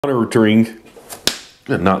monitoring.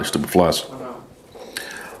 Good night, stupid flies.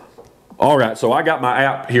 All right, so I got my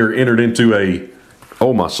app here entered into a,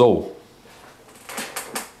 oh my soul.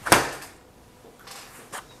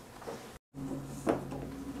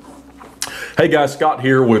 Hey guys, Scott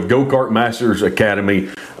here with Go Kart Masters Academy.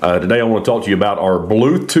 Today I want to talk to you about our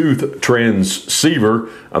Bluetooth transceiver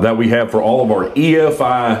that we have for all of our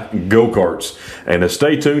EFI go-karts. And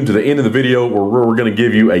stay tuned to the end of the video where we're going to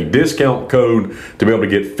give you a discount code to be able to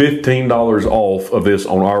get $15 off of this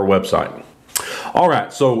on our website. All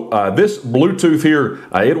right, so this Bluetooth here,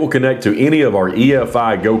 it will connect to any of our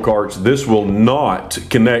EFI go-karts. This will not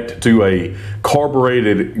connect to a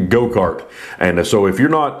carbureted go-kart. And so if you're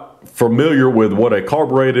not familiar with what a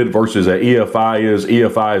carbureted versus a EFI is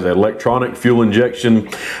an electronic fuel injection,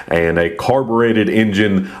 and a carbureted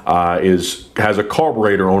engine has a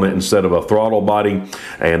carburetor on it instead of a throttle body.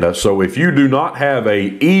 And so if you do not have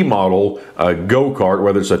a E model go-kart,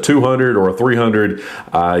 whether it's a 200 or a 300,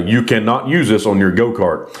 you cannot use this on your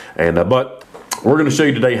go-kart. And but we're going to show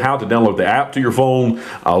you today how to download the app to your phone,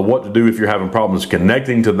 what to do if you're having problems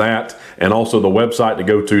connecting to that, and also the website to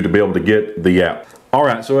go to be able to get the app. All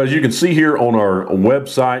right, so as you can see here on our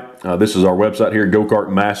website, this is our website here,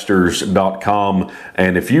 GOKARTMASTERS.com,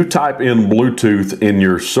 and if you type in Bluetooth in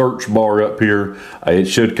your search bar up here, it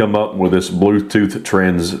should come up with this Bluetooth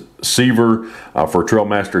transceiver for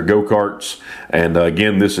Trailmaster go-karts. And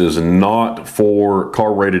again, this is not for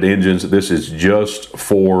carbureted engines. This is just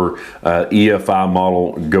for EFI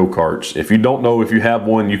model go-karts. If you don't know if you have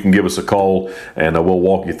one, you can give us a call and we'll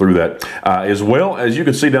walk you through that. As well, as you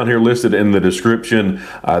can see down here listed in the description,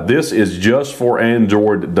 this is just for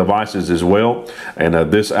Android devices as well. And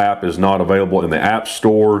this app is not available in the App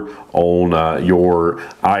Store on your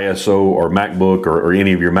ISO or MacBook or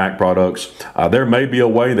any of your Mac products. There may be a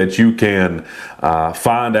way that you can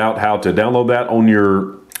find out how to download that on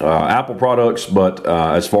your Apple products, but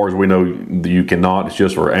as far as we know, you cannot. It's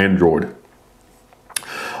just for Android.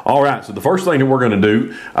 All right, so the first thing that we're going to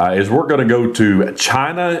do is we're going to go to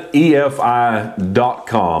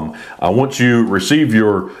ChinaEFI.com. Once you receive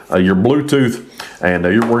your Bluetooth, and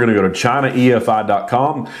we're going to go to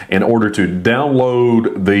ChinaEFI.com in order to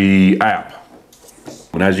download the app.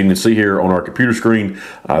 And as you can see here on our computer screen,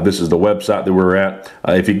 this is the website that we're at.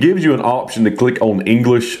 If it gives you an option to click on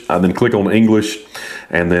English, then click on English.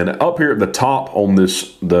 And then up here at the top on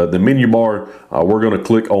this the menu bar, we're going to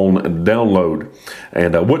click on download.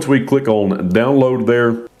 And once we click on download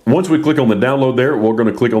there, we're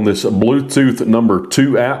going to click on this Bluetooth number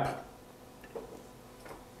 2 app.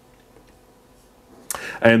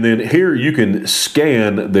 And then here you can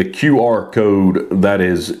scan the QR code that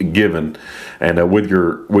is given, and with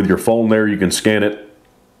your phone there you can scan it.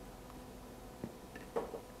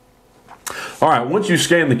 All right, once you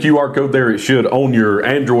scan the QR code there, it should, on your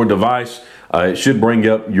Android device, it should bring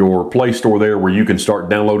up your Play Store there where you can start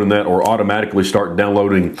downloading that, or automatically start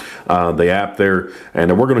downloading the app there.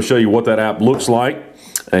 And we're going to show you what that app looks like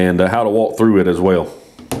and how to walk through it as well.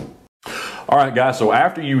 All right, guys, so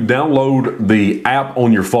after you download the app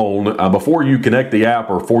on your phone, before you connect the app,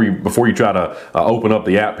 or before you try to open up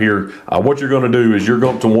the app here, what you're going to do is you're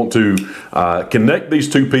going to want to connect these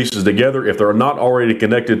two pieces together. If they're not already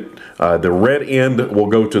connected, the red end will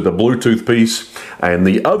go to the Bluetooth piece, and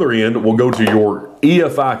the other end will go to your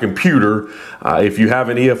EFI computer. If you have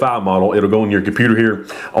an EFI model, it'll go in your computer here.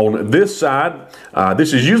 On this side,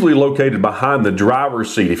 this is usually located behind the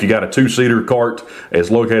driver's seat. If you got a 2-seater kart,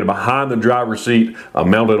 it's located behind the driver's seat,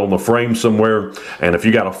 mounted on the frame somewhere. And if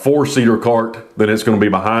you got a 4-seater kart, then it's going to be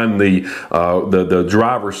behind the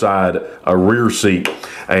driver's side rear seat.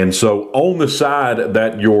 And so on the side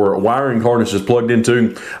that your wiring harness is plugged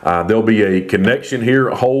into, there'll be a connection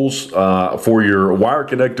here, holes for your wire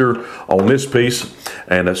connector on this piece.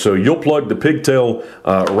 And so you'll plug the pigtail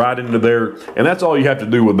right into there, and that's all you have to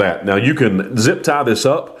do with that. Now you can zip tie this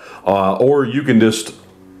up, or you can just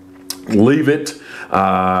leave it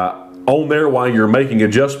on there while you're making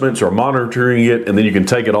adjustments or monitoring it, and then you can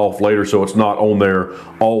take it off later so it's not on there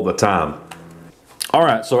all the time. All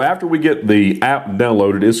right, so after we get the app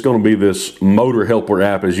downloaded, it's going to be this motor helper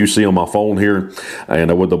app, as you see on my phone here,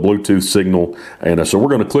 and with the Bluetooth signal. And so we're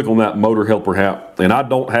going to click on that motor helper app. And I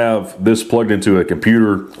don't have this plugged into a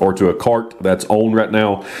computer or to a cart that's on right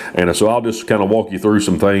now. And so I'll just kind of walk you through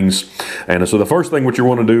some things. And so the first thing what you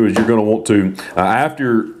want to do is you're going to want to,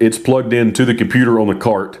 after it's plugged into the computer on the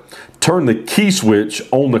cart, turn the key switch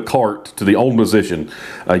on the cart to the on position.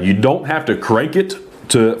 You don't have to crank it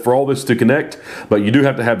for all this to connect, but you do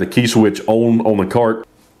have to have the key switch on the cart.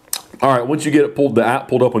 All right, once you get it the app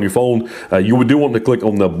pulled up on your phone, you do want to click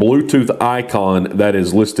on the Bluetooth icon that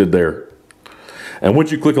is listed there. And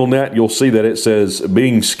once you click on that, you'll see that it says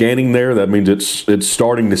being scanning there. That means it's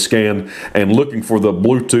starting to scan and looking for the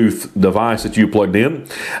Bluetooth device that you plugged in.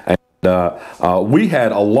 We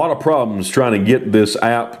had a lot of problems trying to get this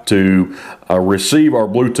app to receive our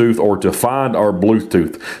Bluetooth or to find our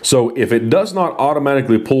Bluetooth. So if it does not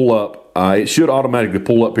automatically pull up, it should automatically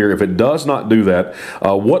pull up here. If it does not do that,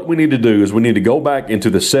 what we need to do is we need to go back into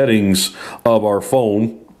the settings of our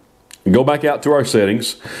phone, go back out to our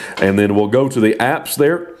settings, and then we'll go to the apps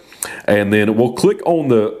there, and then we'll click on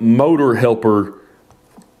the motor helper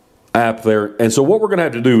app there. And so what we're going to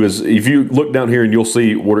have to do is, if you look down here and you'll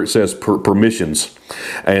see where it says permissions,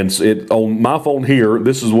 and on my phone here,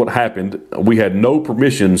 this is what happened. We had no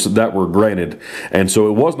permissions that were granted, and so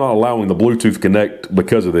it was not allowing the Bluetooth connect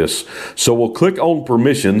because of this. So we'll click on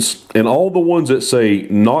permissions, and all the ones that say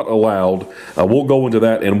not allowed, we'll go into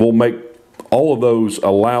that and we'll make all of those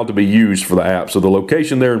allowed to be used for the app. So the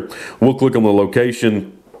location there, we'll click on the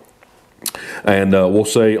location, and we'll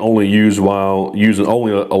say only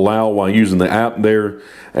allow while using the app there,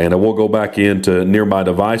 and we'll go back into nearby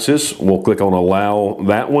devices. We'll click on allow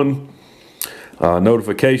that one.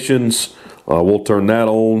 Notifications, we'll turn that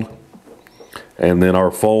on, and then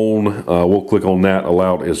our phone, we'll click on that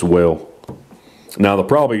allowed as well. Now,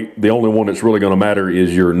 probably the only one that's really going to matter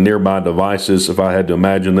is your nearby devices, if I had to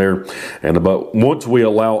imagine there. But once we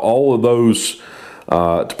allow all of those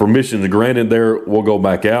permissions granted there, we'll go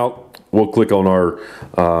back out. We'll click on our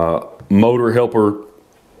motor helper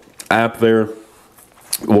app there.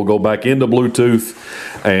 We'll go back into Bluetooth,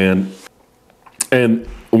 and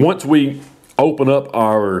once we open up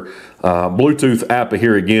our Bluetooth app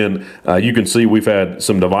here again, you can see we've had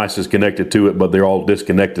some devices connected to it, but they're all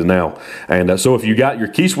disconnected now. And so if you got your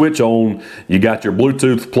key switch on, you got your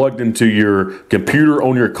Bluetooth plugged into your computer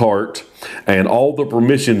on your cart, and all the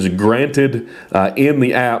permissions granted in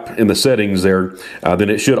the app, in the settings there,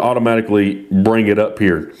 then it should automatically bring it up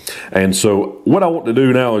here. And so what I want to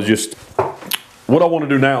do now is just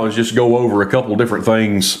go over a couple different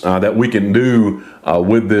things that we can do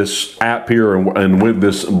with this app here and with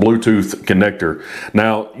this Bluetooth connector.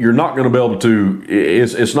 Now, you're not going to be able to,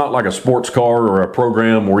 it's not like a sports car or a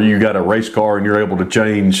program where you got a race car and you're able to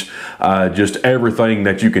change just everything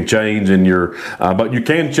that you can change in your, but you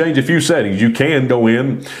can change a few settings. You can go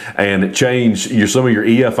in and change some of your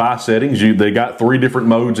EFI settings. They got 3 different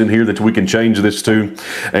modes in here that we can change this to.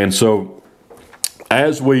 And so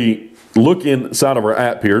as we look inside of our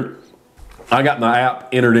app here, I got my app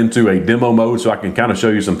entered into a demo mode so I can kind of show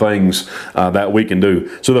you some things that we can do.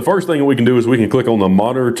 So the first thing we can do is we can click on the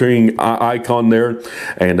monitoring icon there,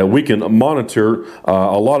 and we can monitor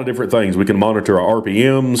a lot of different things. We can monitor our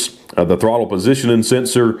RPMs, the throttle positioning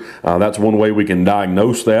sensor. That's one way we can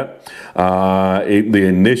diagnose that. The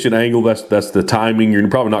ignition angle, that's the timing. You're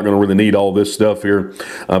probably not going to really need all this stuff here,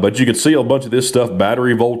 but you can see a bunch of this stuff: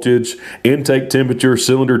 battery voltage, intake temperature,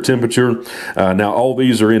 cylinder temperature. Now all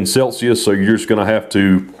these are in Celsius, so you're just going to have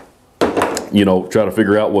to, try to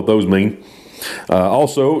figure out what those mean.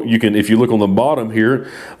 Also, you can, if you look on the bottom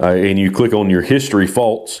here and you click on your history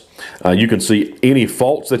faults, you can see any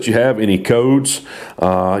faults that you have, any codes.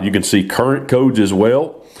 You can see current codes as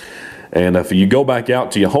well. And if you go back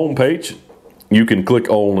out to your home page, you can click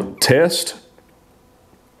on test.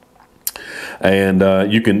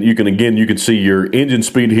 And you can see your engine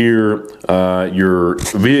speed here, your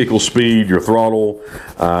vehicle speed, your throttle.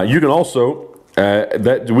 You can also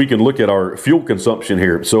we can look at our fuel consumption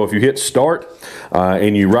here. So if you hit start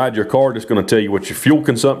and you ride your car, it's going to tell you what your fuel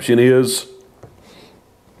consumption is.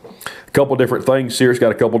 A couple different things here. It's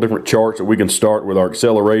got a couple different charts that we can start with: our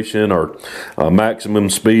acceleration, our maximum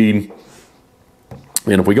speed.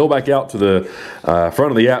 And if we go back out to the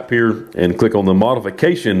front of the app here and click on the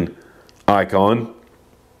modification icon,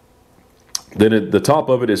 then at the top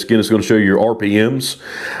of it, it's going to show you your RPMs,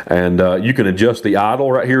 and you can adjust the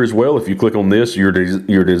idle right here as well. If you click on this, your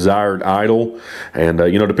desired idle, and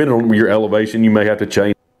depending on your elevation, you may have to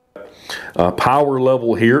change power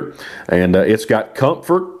level here. And it's got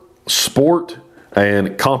comfort, sport,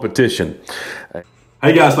 and competition.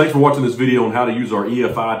 Hey guys, thanks for watching this video on how to use our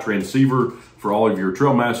EFI transceiver for all of your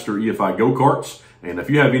Trailmaster EFI go-karts. And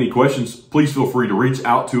if you have any questions, please feel free to reach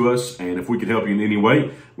out to us. And if we can help you in any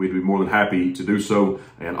way, we'd be more than happy to do so.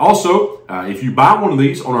 And also, if you buy one of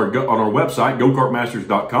these on our website,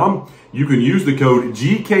 GOKARTMASTERS.com, you can use the code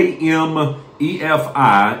GKMEFI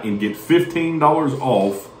and get $15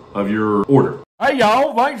 off of your order. Hey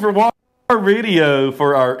y'all, thanks for watching our video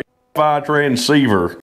for our EFI transceiver.